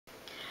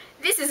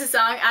This is a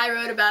song I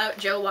wrote about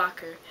Joe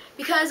Walker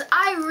because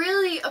I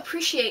really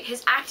appreciate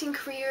his acting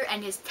career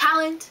and his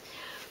talent,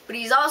 but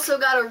he's also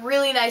got a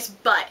really nice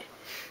butt.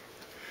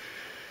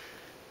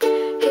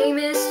 Hey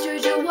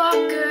Mr. Joe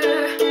Walker,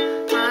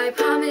 I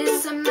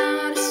promise I'm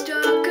not a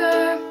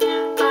stalker.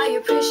 I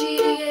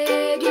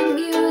appreciate your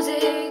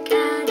music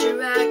and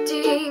your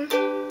acting.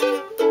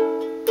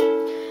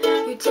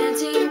 Your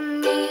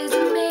dancing is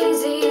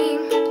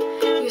amazing.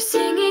 Your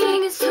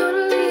singing is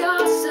totally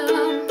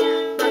awesome.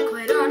 But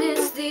quite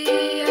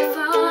honestly, I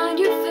find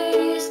your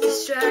face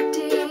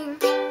distracting.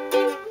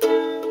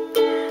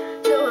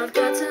 So I've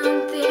got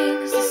some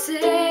things to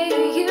say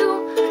to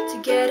you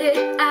to get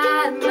it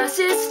out of my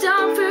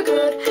system for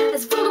good.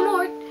 As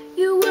Voldemort,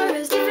 you were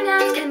as different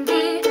as can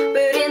be,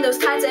 but in those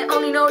tights I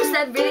only noticed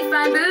that really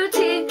fine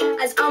booty.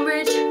 As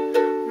Umbridge,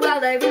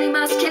 well, I really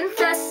must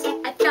confess,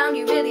 I found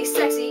you really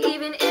sexy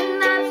even in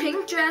that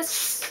pink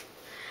dress.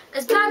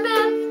 As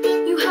Batman,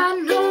 you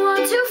had no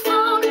one to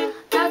phone.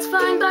 That's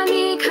fine by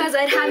me, cause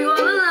I'd have you all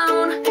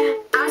alone.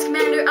 As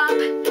Commander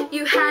Up,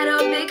 you had a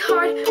big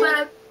heart, but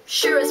I'm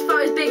sure as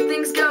far as big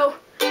things go,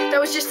 that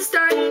was just the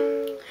start.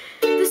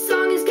 This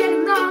song is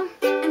getting long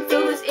and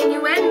filled with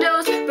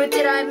innuendos, but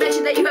did I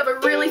mention that you have a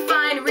really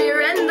fine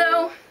rear end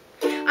though?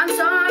 I'm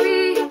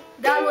sorry,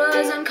 that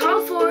was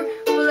uncalled for,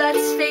 but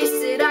let's face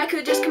it, I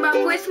could just come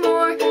up with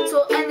more.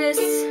 So I'll end this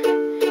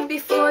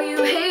before you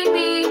hate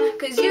me,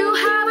 cause you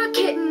have a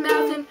kitten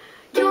mouth and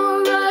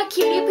you're a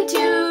cutie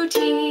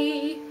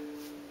patootie.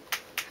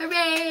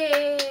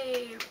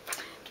 Hooray!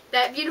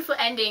 That beautiful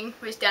ending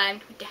was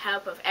done with the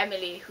help of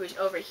Emily, who's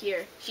over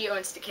here. She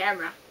owns the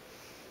camera.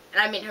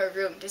 And I'm in her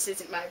room. This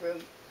isn't my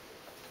room.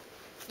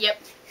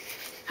 Yep.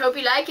 Hope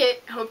you like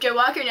it. Hope Joe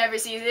Walker never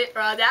sees it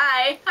or I'll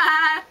die.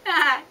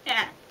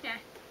 Yeah.